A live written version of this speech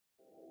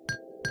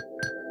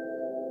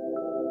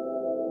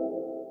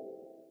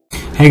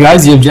Hey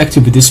guys, the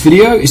objective of this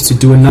video is to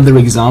do another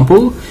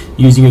example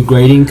using a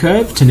grading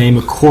curve to name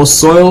a coarse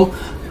soil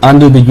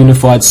under the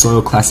Unified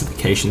Soil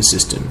Classification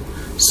System.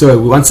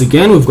 So once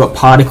again, we've got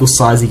particle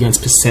size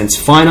against percents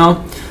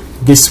finer.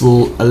 This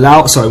will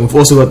allow, we've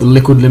also got the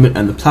liquid limit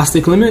and the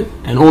plastic limit,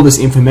 and all this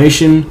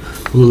information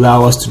will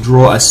allow us to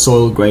draw a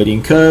soil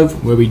grading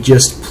curve where we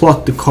just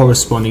plot the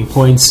corresponding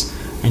points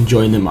and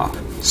join them up.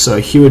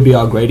 So here would be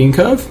our grading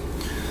curve.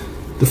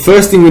 The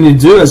first thing we need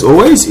to do, as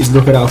always, is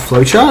look at our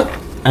flowchart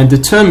and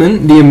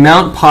determine the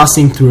amount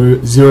passing through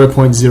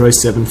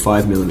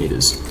 0.075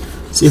 millimeters.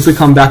 So if we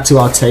come back to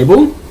our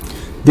table,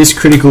 this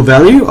critical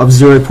value of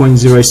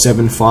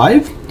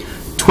 0.075,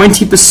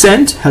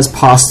 20% has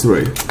passed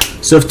through.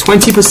 So if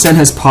 20%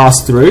 has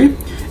passed through,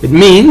 it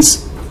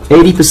means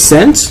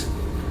 80%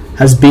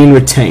 has been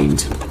retained.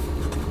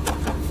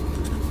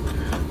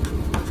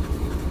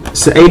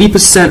 So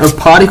 80% of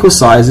particle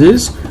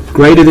sizes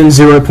greater than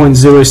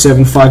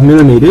 0.075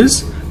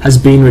 millimeters has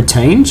been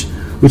retained,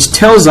 which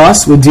tells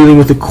us we're dealing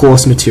with a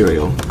coarse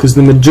material because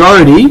the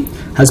majority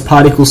has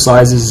particle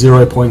sizes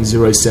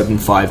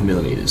 0.075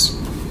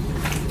 millimeters.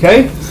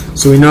 Okay,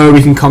 so we know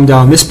we can come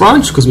down this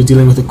branch because we're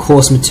dealing with a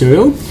coarse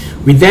material.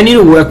 We then need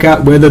to work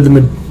out whether the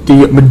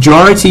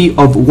majority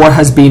of what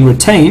has been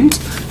retained,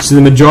 so the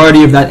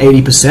majority of that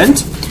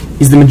 80%,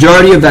 is the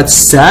majority of that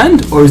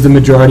sand or is the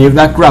majority of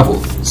that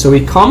gravel. So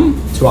we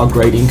come to our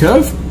grading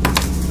curve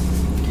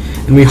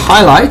and we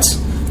highlight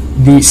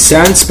the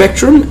sand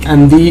spectrum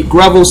and the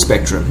gravel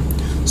spectrum.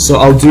 So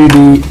I'll do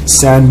the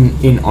sand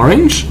in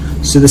orange.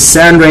 So the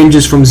sand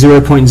ranges from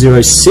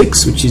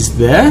 0.06, which is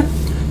there,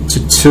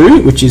 to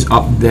 2, which is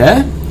up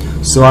there.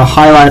 So I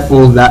highlight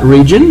all that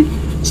region.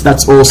 So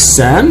that's all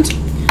sand.